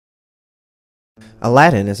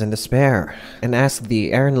Aladdin is in despair and asks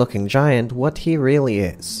the errand-looking giant what he really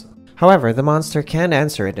is. However, the monster can't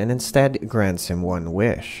answer it and instead grants him one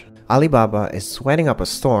wish. Alibaba is sweating up a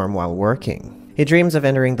storm while working. He dreams of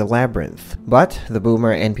entering the labyrinth, but the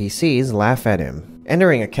boomer NPCs laugh at him.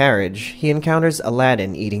 Entering a carriage, he encounters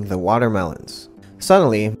Aladdin eating the watermelons.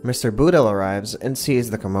 Suddenly, Mr. Boodle arrives and sees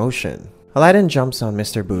the commotion. Aladdin jumps on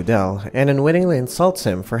Mr. Boodle and unwittingly insults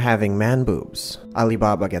him for having man boobs.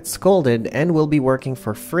 Alibaba gets scolded and will be working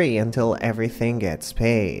for free until everything gets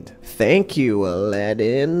paid. Thank you,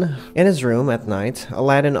 Aladdin. In his room at night,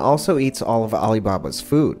 Aladdin also eats all of Alibaba's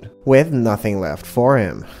food, with nothing left for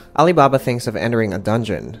him. Alibaba thinks of entering a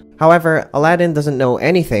dungeon. However, Aladdin doesn't know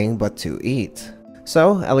anything but to eat.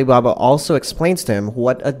 So, Alibaba also explains to him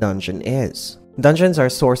what a dungeon is. Dungeons are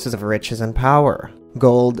sources of riches and power.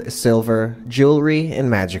 Gold, silver, jewelry, and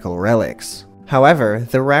magical relics. However,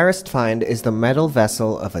 the rarest find is the metal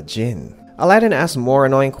vessel of a djinn. Aladdin asks more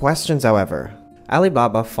annoying questions, however.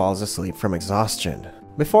 Alibaba falls asleep from exhaustion.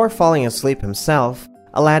 Before falling asleep himself,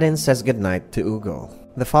 Aladdin says goodnight to Ugo.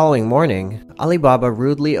 The following morning, Alibaba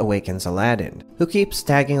rudely awakens Aladdin, who keeps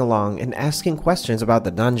tagging along and asking questions about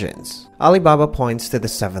the dungeons. Alibaba points to the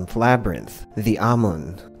 7th labyrinth, the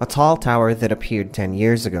Amun, a tall tower that appeared 10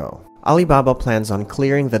 years ago. Alibaba plans on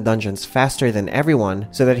clearing the dungeons faster than everyone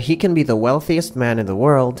so that he can be the wealthiest man in the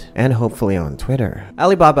world and hopefully on Twitter.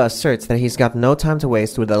 Alibaba asserts that he's got no time to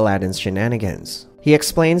waste with Aladdin's shenanigans. He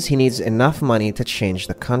explains he needs enough money to change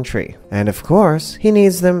the country. And of course, he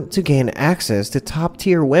needs them to gain access to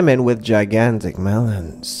top-tier women with gigantic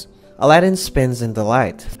melons. Aladdin spins in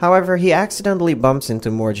delight. However, he accidentally bumps into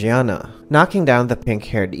Morgiana, knocking down the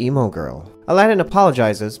pink-haired emo girl. Aladdin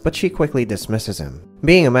apologizes, but she quickly dismisses him.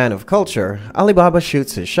 Being a man of culture, Alibaba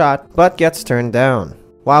shoots his shot, but gets turned down.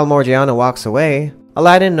 While Morgiana walks away,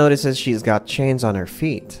 Aladdin notices she's got chains on her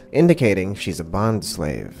feet, indicating she's a bond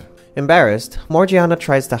slave. Embarrassed, Morgiana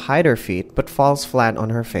tries to hide her feet but falls flat on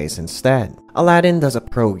her face instead. Aladdin does a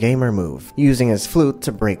pro-gamer move, using his flute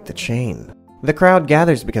to break the chain. The crowd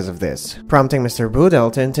gathers because of this, prompting Mr.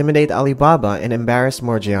 Boodle to intimidate Alibaba and embarrass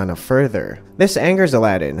Morgiana further. This angers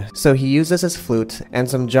Aladdin, so he uses his flute and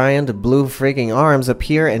some giant blue freaking arms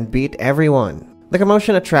appear and beat everyone. The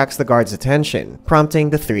commotion attracts the guards' attention,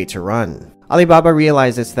 prompting the three to run. Alibaba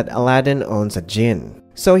realizes that Aladdin owns a djinn,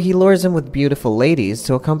 so he lures him with beautiful ladies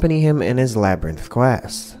to accompany him in his labyrinth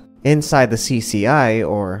quest. Inside the CCI,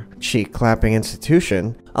 or cheek-clapping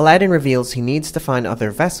institution, Aladdin reveals he needs to find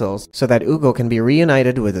other vessels so that Ugo can be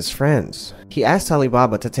reunited with his friends. He asks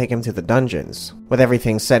Alibaba to take him to the dungeons. With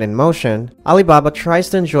everything set in motion, Alibaba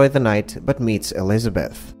tries to enjoy the night but meets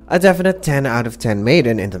Elizabeth, a definite 10 out of 10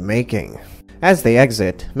 maiden in the making. As they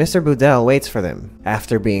exit, Mr. Boodle waits for them.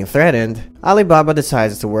 After being threatened, Alibaba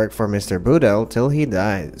decides to work for Mr. Boodle till he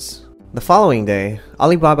dies. The following day,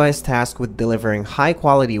 Alibaba is tasked with delivering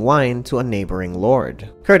high-quality wine to a neighboring lord,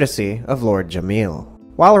 courtesy of Lord Jamil.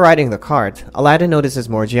 While riding the cart, Aladdin notices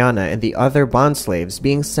Morgiana and the other bond slaves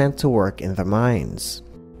being sent to work in the mines.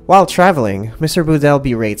 While traveling, Mr. Boodle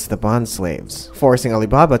berates the bond slaves, forcing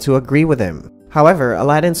Alibaba to agree with him. However,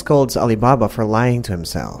 Aladdin scolds Alibaba for lying to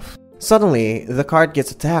himself. Suddenly, the cart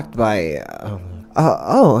gets attacked by...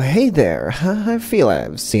 oh, hey there. I feel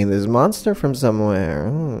I've seen this monster from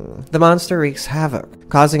somewhere. The monster wreaks havoc,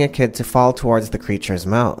 causing a kid to fall towards the creature's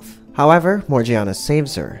mouth. However, Morgiana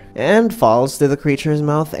saves her, and falls to the creature's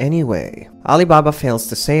mouth anyway. Alibaba fails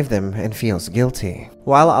to save them and feels guilty.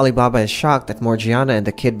 While Alibaba is shocked at Morgiana and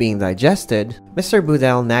the kid being digested, Mr.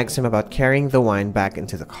 Boodle nags him about carrying the wine back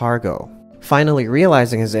into the cargo. Finally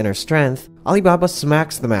realizing his inner strength, Alibaba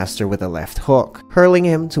smacks the master with a left hook, hurling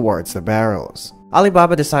him towards the barrels.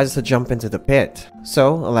 Alibaba decides to jump into the pit,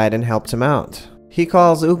 so Aladdin helped him out. He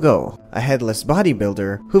calls Ugo, a headless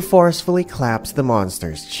bodybuilder, who forcefully claps the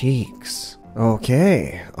monster's cheeks.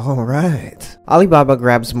 Okay, alright. Alibaba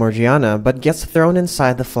grabs Morgiana but gets thrown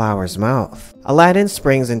inside the flower's mouth. Aladdin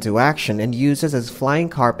springs into action and uses his flying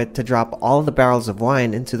carpet to drop all the barrels of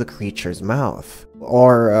wine into the creature's mouth.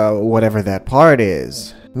 Or, whatever that part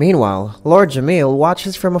is. Meanwhile, Lord Jamil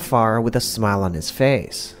watches from afar with a smile on his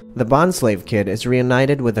face. The bondslave kid is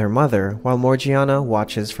reunited with her mother while Morgiana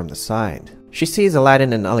watches from the side. She sees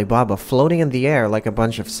Aladdin and Alibaba floating in the air like a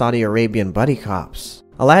bunch of Saudi Arabian buddy cops.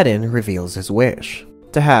 Aladdin reveals his wish,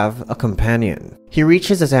 to have a companion. He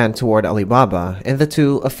reaches his hand toward Alibaba and the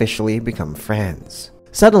two officially become friends.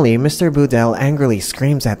 Suddenly, Mr. Boodle angrily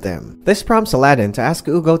screams at them. This prompts Aladdin to ask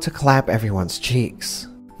Ugo to clap everyone's cheeks.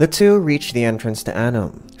 The two reach the entrance to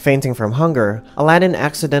Anum. Fainting from hunger, Aladdin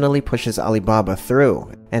accidentally pushes Alibaba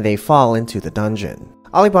through, and they fall into the dungeon.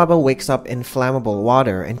 Alibaba wakes up in flammable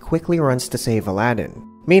water and quickly runs to save Aladdin.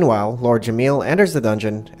 Meanwhile, Lord Jamil enters the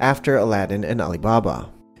dungeon after Aladdin and Alibaba.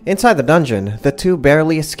 Inside the dungeon, the two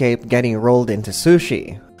barely escape getting rolled into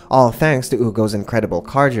sushi, all thanks to Ugo's incredible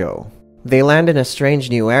cardio. They land in a strange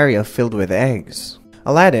new area filled with eggs.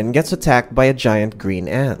 Aladdin gets attacked by a giant green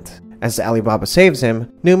ant. As Alibaba saves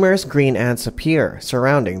him, numerous green ants appear,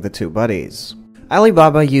 surrounding the two buddies.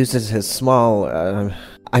 Alibaba uses his small,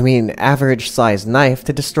 average-sized knife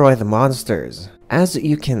to destroy the monsters. As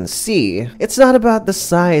you can see, it's not about the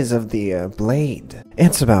size of the blade.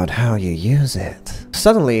 It's about how you use it.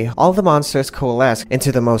 Suddenly, all the monsters coalesce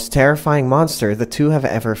into the most terrifying monster the two have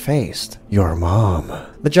ever faced. Your mom.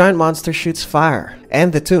 The giant monster shoots fire,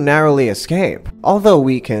 and the two narrowly escape. Although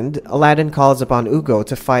weakened, Aladdin calls upon Ugo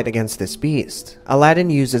to fight against this beast. Aladdin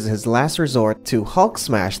uses his last resort to Hulk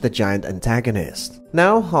smash the giant antagonist.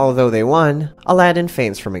 Now, although they won, Aladdin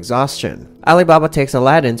faints from exhaustion. Alibaba takes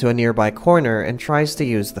Aladdin to a nearby corner and tries to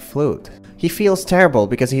use the flute. He feels terrible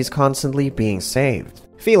because he's constantly being saved.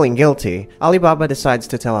 Feeling guilty, Alibaba decides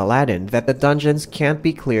to tell Aladdin that the dungeons can't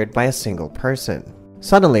be cleared by a single person.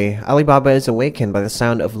 Suddenly, Alibaba is awakened by the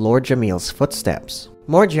sound of Lord Jamil's footsteps.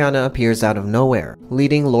 Morgiana appears out of nowhere,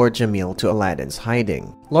 leading Lord Jamil to Aladdin's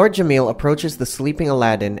hiding. Lord Jamil approaches the sleeping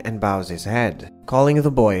Aladdin and bows his head, calling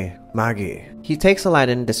the boy Magi. He takes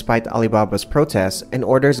Aladdin despite Alibaba's protests and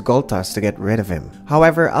orders Goltas to get rid of him.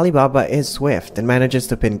 However, Alibaba is swift and manages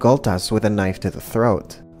to pin Goltas with a knife to the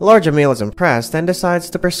throat. Lord Jamil is impressed and decides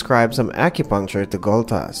to prescribe some acupuncture to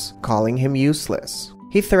Goltas, calling him useless.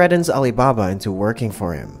 He threatens Alibaba into working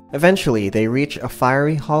for him. Eventually, they reach a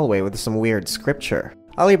fiery hallway with some weird scripture.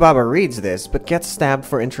 Alibaba reads this but gets stabbed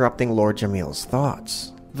for interrupting Lord Jamil's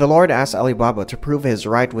thoughts. The Lord asks Alibaba to prove his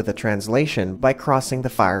right with the translation by crossing the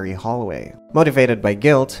fiery hallway. Motivated by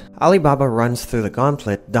guilt, Alibaba runs through the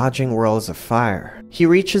gauntlet, dodging whirls of fire. He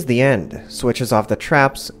reaches the end, switches off the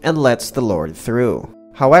traps, and lets the Lord through.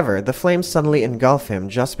 However, the flames suddenly engulf him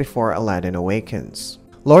just before Aladdin awakens.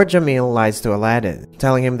 Lord Jamil lies to Aladdin,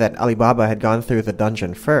 telling him that Alibaba had gone through the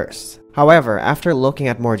dungeon first. However, after looking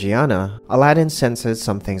at Morgiana, Aladdin senses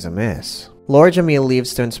something's amiss. Lord Jamil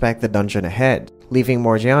leaves to inspect the dungeon ahead, leaving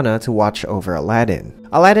Morgiana to watch over Aladdin.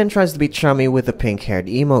 Aladdin tries to be chummy with the pink-haired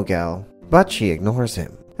emo gal, but she ignores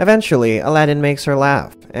him. Eventually, Aladdin makes her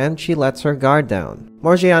laugh, and she lets her guard down.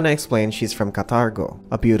 Morgiana explains she's from Katargo,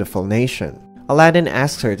 a beautiful nation. Aladdin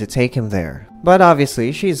asks her to take him there, but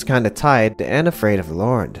obviously she's kinda tied and afraid of the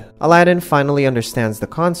Lord. Aladdin finally understands the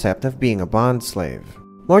concept of being a bond slave.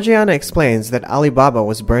 Morgiana explains that Alibaba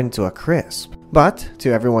was burned to a crisp, but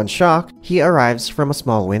to everyone's shock, he arrives from a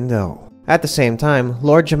small window. At the same time,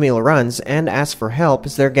 Lord Jamil runs and asks for help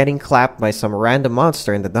as they're getting clapped by some random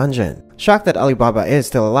monster in the dungeon. Shocked that Alibaba is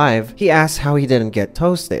still alive, he asks how he didn't get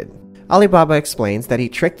toasted. Alibaba explains that he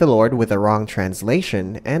tricked the Lord with the wrong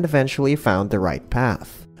translation and eventually found the right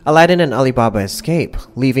path. Aladdin and Alibaba escape,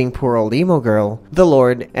 leaving poor old emo girl, the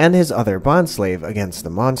Lord, and his other bondslave against the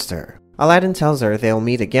monster. Aladdin tells her they'll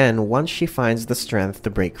meet again once she finds the strength to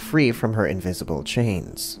break free from her invisible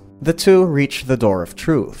chains. The two reach the Door of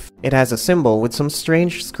Truth. It has a symbol with some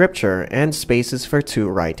strange scripture and spaces for two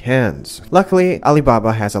right hands. Luckily,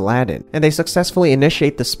 Alibaba has Aladdin, and they successfully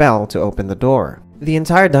initiate the spell to open the door. The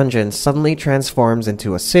entire dungeon suddenly transforms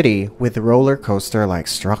into a city with roller coaster-like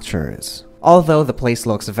structures. Although the place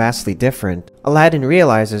looks vastly different, Aladdin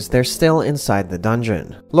realizes they're still inside the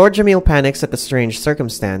dungeon. Lord Jamil panics at the strange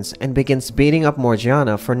circumstance and begins beating up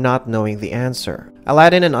Morgiana for not knowing the answer.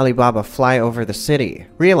 Aladdin and Alibaba fly over the city,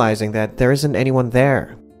 realizing that there isn't anyone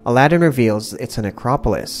there. Aladdin reveals it's a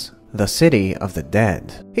necropolis, the city of the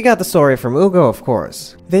dead. He got the story from Ugo, of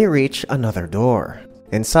course. They reach another door.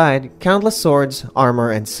 Inside, countless swords,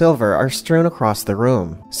 armor, and silver are strewn across the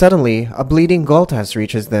room. Suddenly, a bleeding Goltas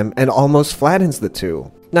reaches them and almost flattens the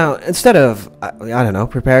two. Now, instead of,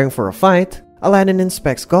 preparing for a fight, Aladdin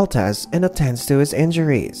inspects Goltas and attends to his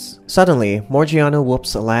injuries. Suddenly, Morgiana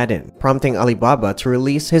whoops Aladdin, prompting Alibaba to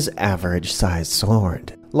release his average-sized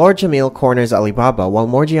sword. Lord Jamil corners Alibaba while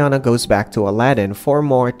Morgiana goes back to Aladdin for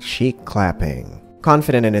more cheek clapping.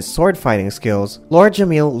 Confident in his sword fighting skills, Lord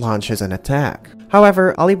Jamil launches an attack.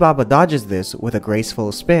 However, Alibaba dodges this with a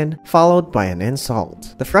graceful spin, followed by an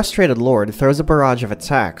insult. The frustrated Lord throws a barrage of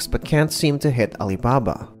attacks but can't seem to hit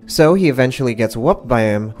Alibaba. So he eventually gets whooped by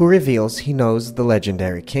him, who reveals he knows the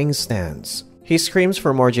legendary King's stance. He screams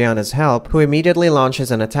for Morgiana's help, who immediately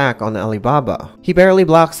launches an attack on Alibaba. He barely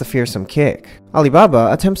blocks the fearsome kick.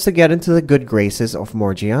 Alibaba attempts to get into the good graces of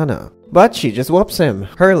Morgiana, but she just whoops him,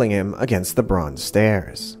 hurling him against the bronze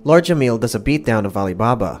stairs. Lord Jamil does a beatdown of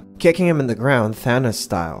Alibaba, kicking him in the ground Thanos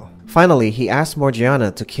style. Finally, he asks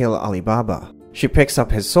Morgiana to kill Alibaba. She picks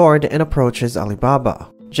up his sword and approaches Alibaba.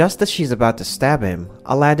 Just as she's about to stab him,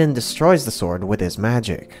 Aladdin destroys the sword with his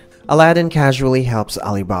magic. Aladdin casually helps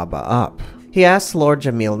Alibaba up. He asks Lord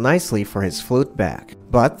Jamil nicely for his flute back,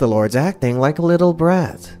 but the Lord's acting like a little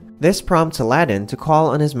brat. This prompts Aladdin to call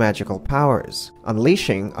on his magical powers,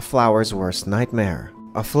 unleashing a flower's worst nightmare,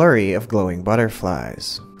 a flurry of glowing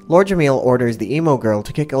butterflies. Lord Jamil orders the emo girl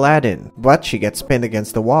to kick Aladdin, but she gets pinned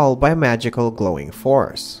against the wall by a magical glowing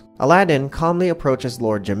force. Aladdin calmly approaches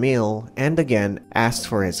Lord Jamil and again asks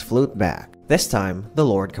for his flute back. This time, the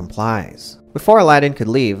Lord complies. Before Aladdin could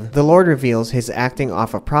leave, the Lord reveals he's acting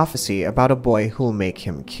off a prophecy about a boy who'll make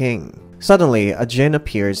him king. Suddenly, a djinn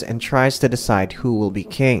appears and tries to decide who will be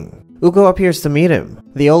king. Ugo appears to meet him.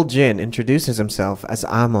 The old djinn introduces himself as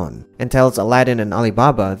Amon and tells Aladdin and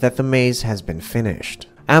Alibaba that the maze has been finished.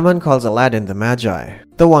 Amon calls Aladdin the Magi,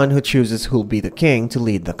 the one who chooses who'll be the king to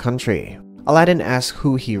lead the country. Aladdin asks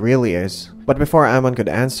who he really is, but before Amon could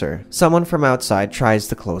answer, someone from outside tries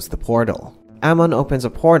to close the portal. Amon opens a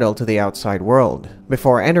portal to the outside world.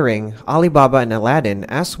 Before entering, Alibaba and Aladdin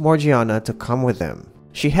ask Morgiana to come with them.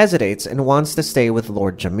 She hesitates and wants to stay with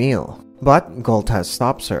Lord Jamil, but Goltaz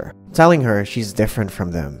stops her, telling her she's different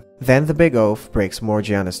from them. Then the Big Oaf breaks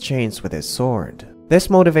Morgiana's chains with his sword. This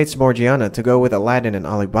motivates Morgiana to go with Aladdin and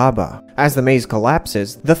Alibaba. As the maze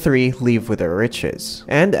collapses, the three leave with their riches,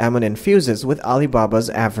 and Amon infuses with Alibaba's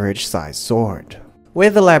average-sized sword.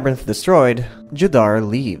 With the labyrinth destroyed, Judar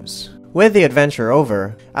leaves. With the adventure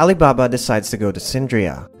over, Alibaba decides to go to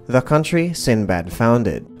Sindria, the country Sinbad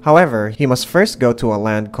founded. However, he must first go to a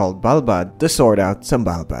land called Balbad to sort out some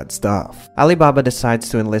Balbad stuff. Alibaba decides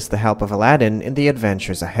to enlist the help of Aladdin in the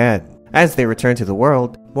adventures ahead. As they return to the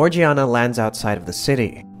world, Morgiana lands outside of the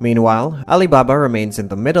city. Meanwhile, Alibaba remains in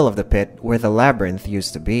the middle of the pit where the labyrinth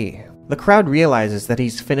used to be. The crowd realizes that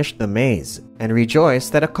he's finished the maze, and rejoice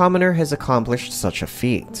that a commoner has accomplished such a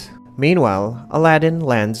feat. Meanwhile, Aladdin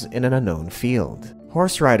lands in an unknown field.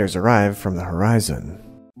 Horse riders arrive from the horizon.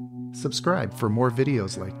 Subscribe for more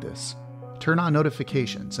videos like this. Turn on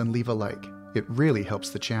notifications and leave a like. It really helps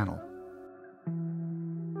the channel.